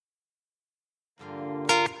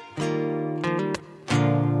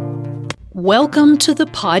Welcome to the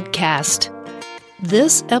podcast.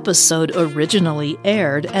 This episode originally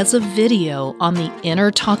aired as a video on the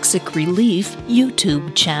Inner Toxic Relief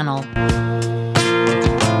YouTube channel.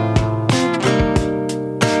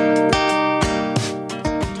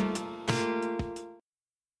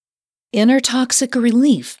 Inner Toxic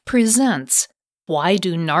Relief presents Why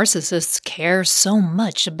Do Narcissists Care So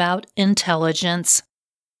Much About Intelligence?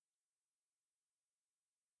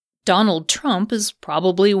 Donald Trump is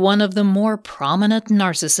probably one of the more prominent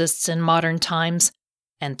narcissists in modern times,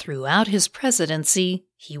 and throughout his presidency,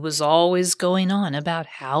 he was always going on about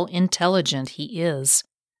how intelligent he is.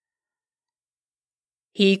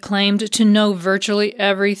 He claimed to know virtually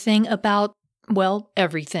everything about,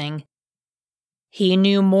 everything. He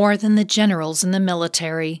knew more than the generals in the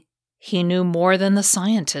military, he knew more than the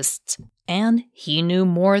scientists, and he knew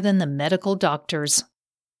more than the medical doctors.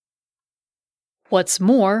 What's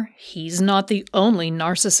more, he's not the only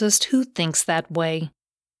narcissist who thinks that way.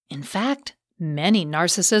 In fact, many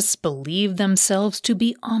narcissists believe themselves to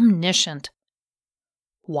be omniscient.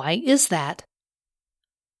 Why is that?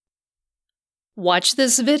 Watch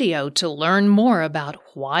this video to learn more about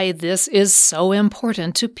why this is so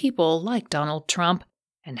important to people like Donald Trump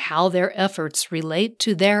and how their efforts relate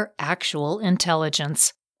to their actual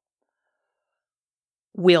intelligence.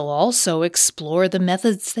 We'll also explore the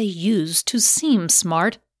methods they use to seem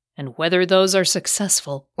smart and whether those are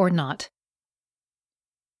successful or not.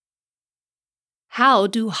 How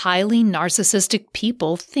do highly narcissistic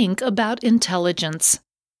people think about intelligence?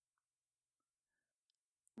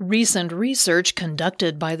 Recent research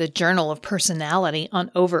conducted by the Journal of Personality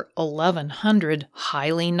on over 1,100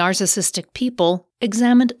 highly narcissistic people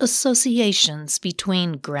examined associations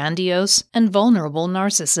between grandiose and vulnerable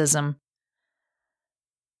narcissism.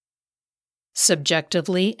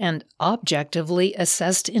 Subjectively and objectively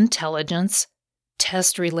assessed intelligence,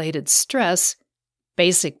 test-related stress,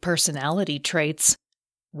 basic personality traits,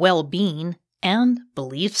 well-being, and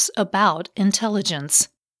beliefs about intelligence.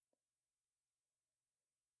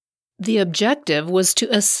 The objective was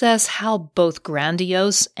to assess how both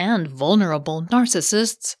grandiose and vulnerable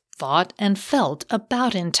narcissists thought and felt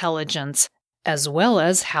about intelligence, as well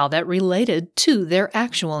as how that related to their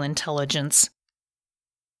actual intelligence.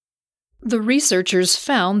 The researchers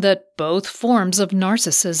found that both forms of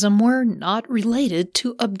narcissism were not related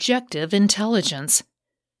to objective intelligence.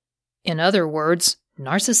 In other words,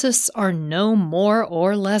 narcissists are no more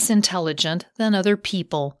or less intelligent than other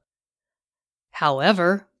people.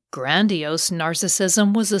 However, grandiose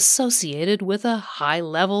narcissism was associated with a high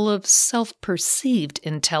level of self-perceived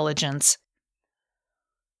intelligence.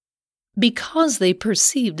 Because they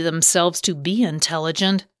perceived themselves to be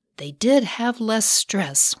intelligent, they did have less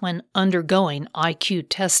stress when undergoing IQ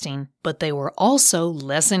testing, but they were also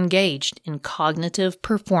less engaged in cognitive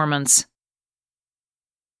performance.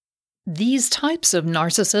 These types of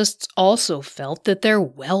narcissists also felt that their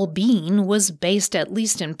well-being was based at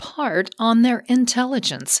least in part on their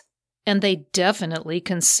intelligence, and they definitely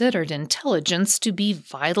considered intelligence to be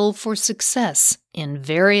vital for success in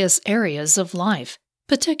various areas of life,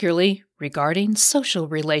 particularly regarding social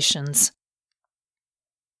relations.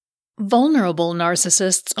 Vulnerable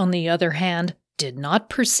narcissists, on the other hand, did not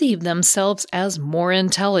perceive themselves as more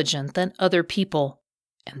intelligent than other people,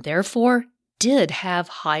 and therefore did have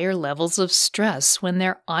higher levels of stress when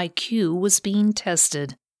their IQ was being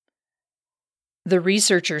tested. The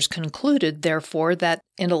researchers concluded, therefore, that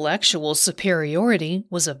intellectual superiority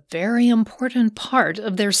was a very important part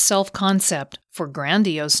of their self-concept for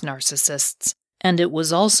grandiose narcissists, and it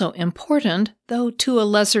was also important, though to a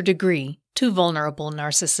lesser degree, to vulnerable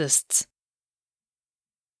narcissists.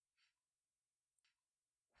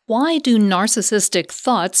 Why do narcissistic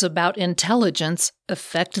thoughts about intelligence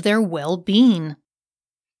affect their well-being?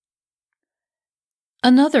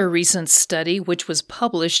 Another recent study, which was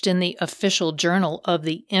published in the official journal of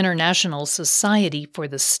the International Society for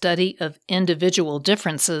the Study of Individual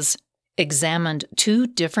Differences, examined two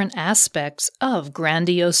different aspects of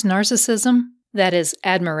grandiose narcissism, that is,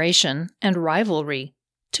 admiration and rivalry,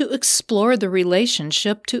 to explore the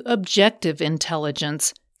relationship to objective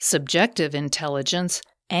intelligence, subjective intelligence,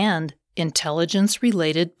 and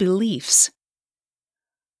intelligence-related beliefs.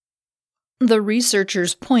 The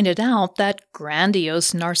researchers pointed out that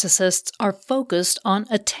grandiose narcissists are focused on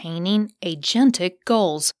attaining agentic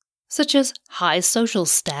goals, such as high social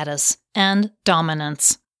status and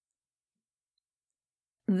dominance.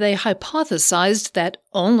 They hypothesized that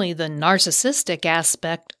only the narcissistic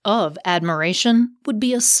aspect of admiration would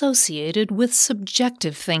be associated with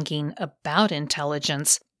subjective thinking about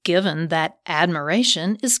intelligence, given that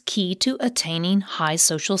admiration is key to attaining high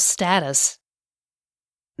social status.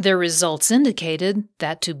 Their results indicated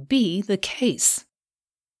that to be the case.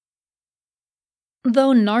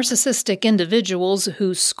 Though narcissistic individuals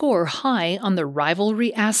who score high on the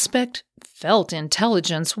rivalry aspect felt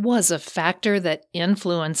intelligence was a factor that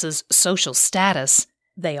influences social status,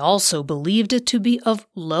 they also believed it to be of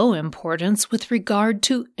low importance with regard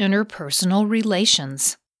to interpersonal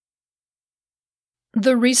relations.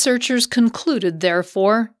 The researchers concluded,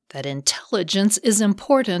 therefore, that intelligence is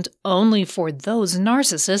important only for those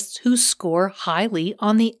narcissists who score highly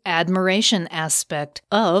on the admiration aspect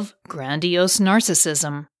of grandiose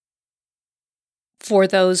narcissism. For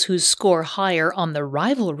those who score higher on the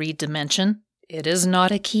rivalry dimension, it is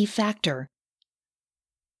not a key factor.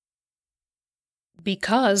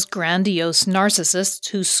 Because grandiose narcissists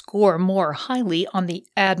who score more highly on the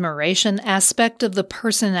admiration aspect of the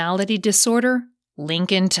personality disorder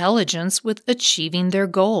link intelligence with achieving their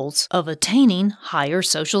goals of attaining higher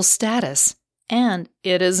social status, and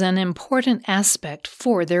it is an important aspect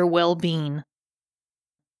for their well-being.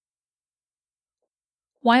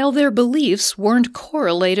 While their beliefs weren't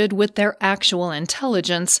correlated with their actual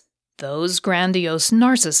intelligence, those grandiose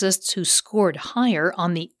narcissists who scored higher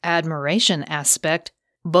on the admiration aspect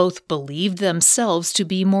both believed themselves to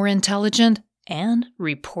be more intelligent and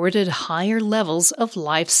reported higher levels of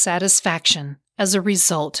life satisfaction as a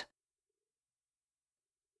result.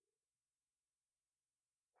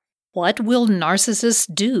 What will narcissists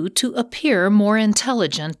do to appear more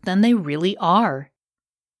intelligent than they really are?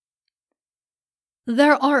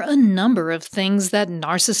 There are a number of things that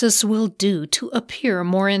narcissists will do to appear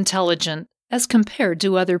more intelligent as compared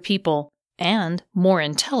to other people, and more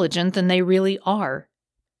intelligent than they really are.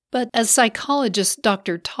 But as psychologist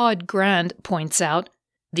Dr. Todd Grand points out,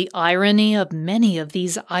 the irony of many of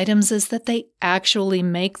these items is that they actually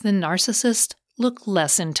make the narcissist look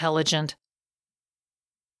less intelligent.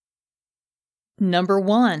 Number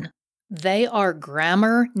 1. They are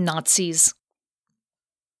grammar Nazis.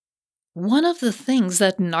 One of the things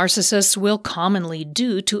that narcissists will commonly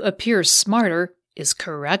do to appear smarter is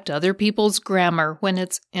correct other people's grammar when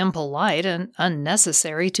it's impolite and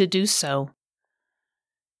unnecessary to do so.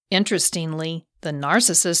 Interestingly, the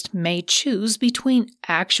narcissist may choose between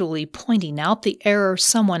actually pointing out the error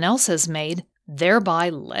someone else has made, thereby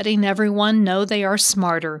letting everyone know they are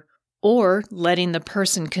smarter, or letting the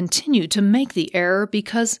person continue to make the error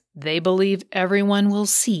because they believe everyone will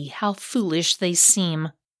see how foolish they seem.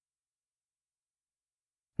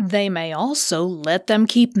 They may also let them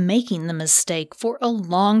keep making the mistake for a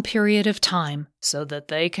long period of time so that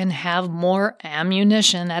they can have more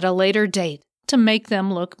ammunition at a later date to make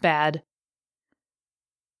them look bad.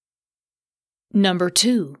 Number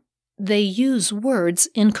 2. They use words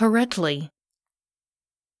incorrectly.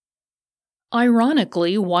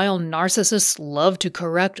 Ironically, while narcissists love to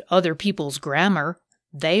correct other people's grammar,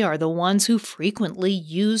 they are the ones who frequently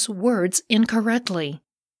use words incorrectly.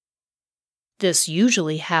 This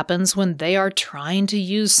usually happens when they are trying to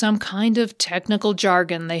use some kind of technical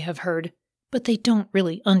jargon they have heard, but they don't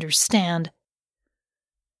really understand.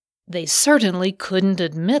 They certainly couldn't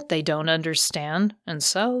admit they don't understand, and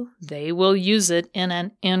so they will use it in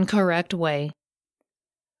an incorrect way.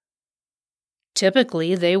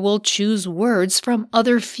 Typically, they will choose words from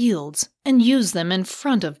other fields and use them in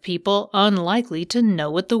front of people unlikely to know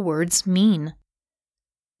what the words mean.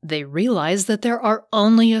 They realize that there are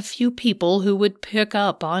only a few people who would pick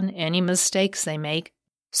up on any mistakes they make,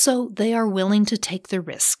 so they are willing to take the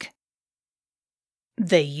risk.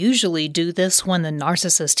 They usually do this when the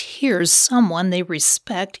narcissist hears someone they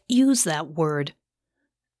respect use that word.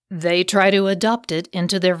 They try to adopt it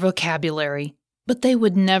into their vocabulary, but they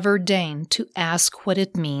would never deign to ask what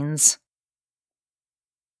it means.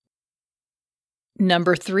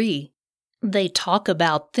 Number 3. They talk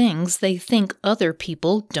about things they think other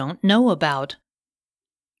people don't know about.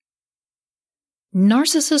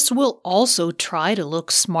 Narcissists will also try to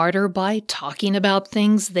look smarter by talking about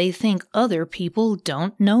things they think other people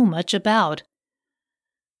don't know much about.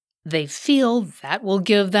 They feel that will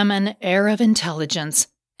give them an air of intelligence,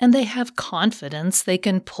 and they have confidence they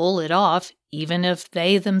can pull it off even if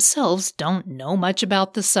they themselves don't know much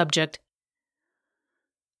about the subject.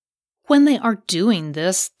 When they are doing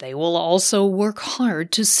this, they will also work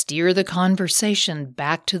hard to steer the conversation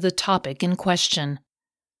back to the topic in question.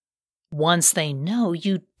 Once they know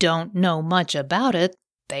you don't know much about it,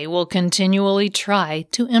 they will continually try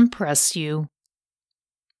to impress you.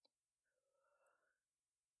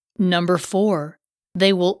 Number 4.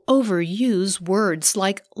 They will overuse words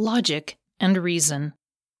like logic and reason.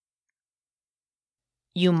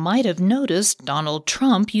 You might have noticed Donald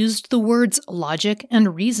Trump used the words logic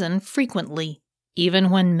and reason frequently, even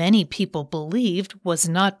when many people believed was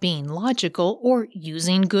not being logical or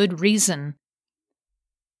using good reason.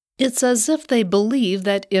 It's as if they believe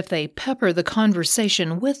that if they pepper the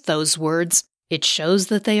conversation with those words, it shows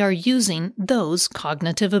that they are using those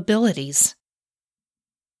cognitive abilities.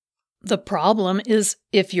 The problem is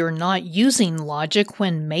if you're not using logic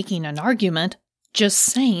when making an argument, just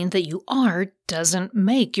saying that you are doesn't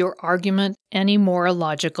make your argument any more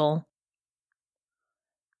logical.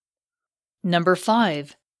 Number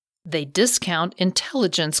 5. They discount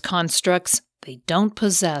intelligence constructs they don't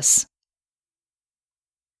possess.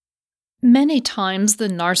 Many times the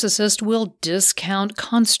narcissist will discount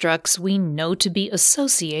constructs we know to be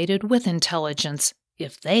associated with intelligence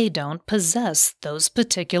if they don't possess those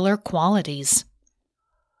particular qualities.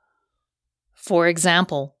 For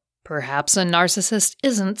example, perhaps a narcissist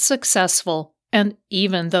isn't successful, and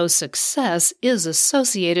even though success is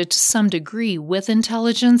associated to some degree with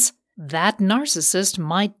intelligence, that narcissist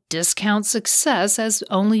might discount success as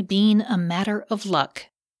only being a matter of luck.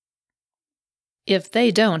 If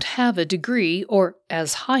they don't have a degree or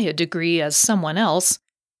as high a degree as someone else,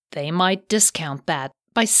 they might discount that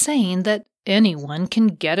by saying that anyone can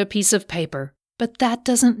get a piece of paper, but that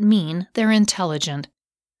doesn't mean they're intelligent.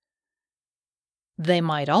 They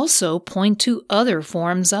might also point to other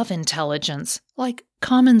forms of intelligence, like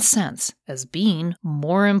common sense, as being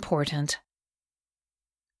more important.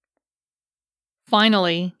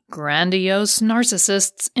 Finally, grandiose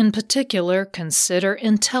narcissists in particular consider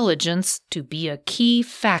intelligence to be a key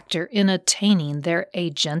factor in attaining their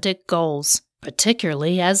agentic goals,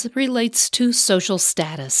 particularly as it relates to social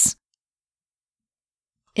status.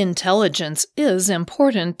 Intelligence is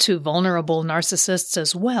important to vulnerable narcissists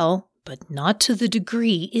as well, but not to the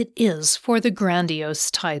degree it is for the grandiose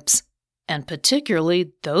types, and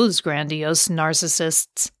particularly those grandiose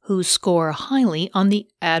narcissists who score highly on the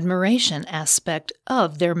admiration aspect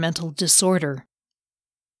of their mental disorder.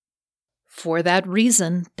 For that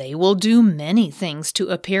reason, they will do many things to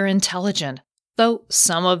appear intelligent, though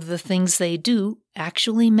some of the things they do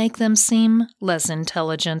actually make them seem less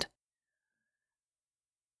intelligent.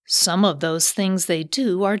 Some of those things they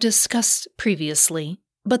do are discussed previously,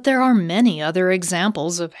 but there are many other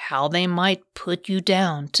examples of how they might put you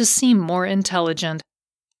down to seem more intelligent.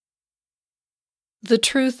 The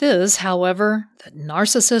truth is, however, that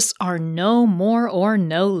narcissists are no more or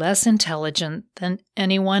no less intelligent than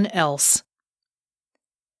anyone else.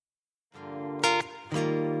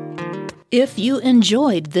 If you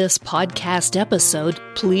enjoyed this podcast episode,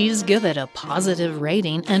 please give it a positive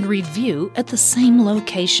rating and review at the same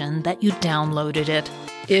location that you downloaded it.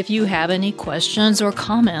 If you have any questions or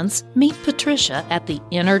comments, meet Patricia at the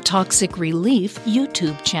Inner Toxic Relief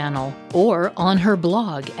YouTube channel or on her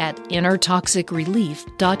blog at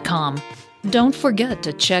innertoxicrelief.com. Don't forget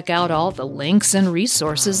to check out all the links and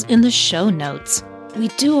resources in the show notes. We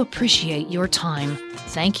do appreciate your time.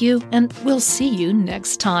 Thank you, and we'll see you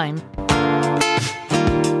next time.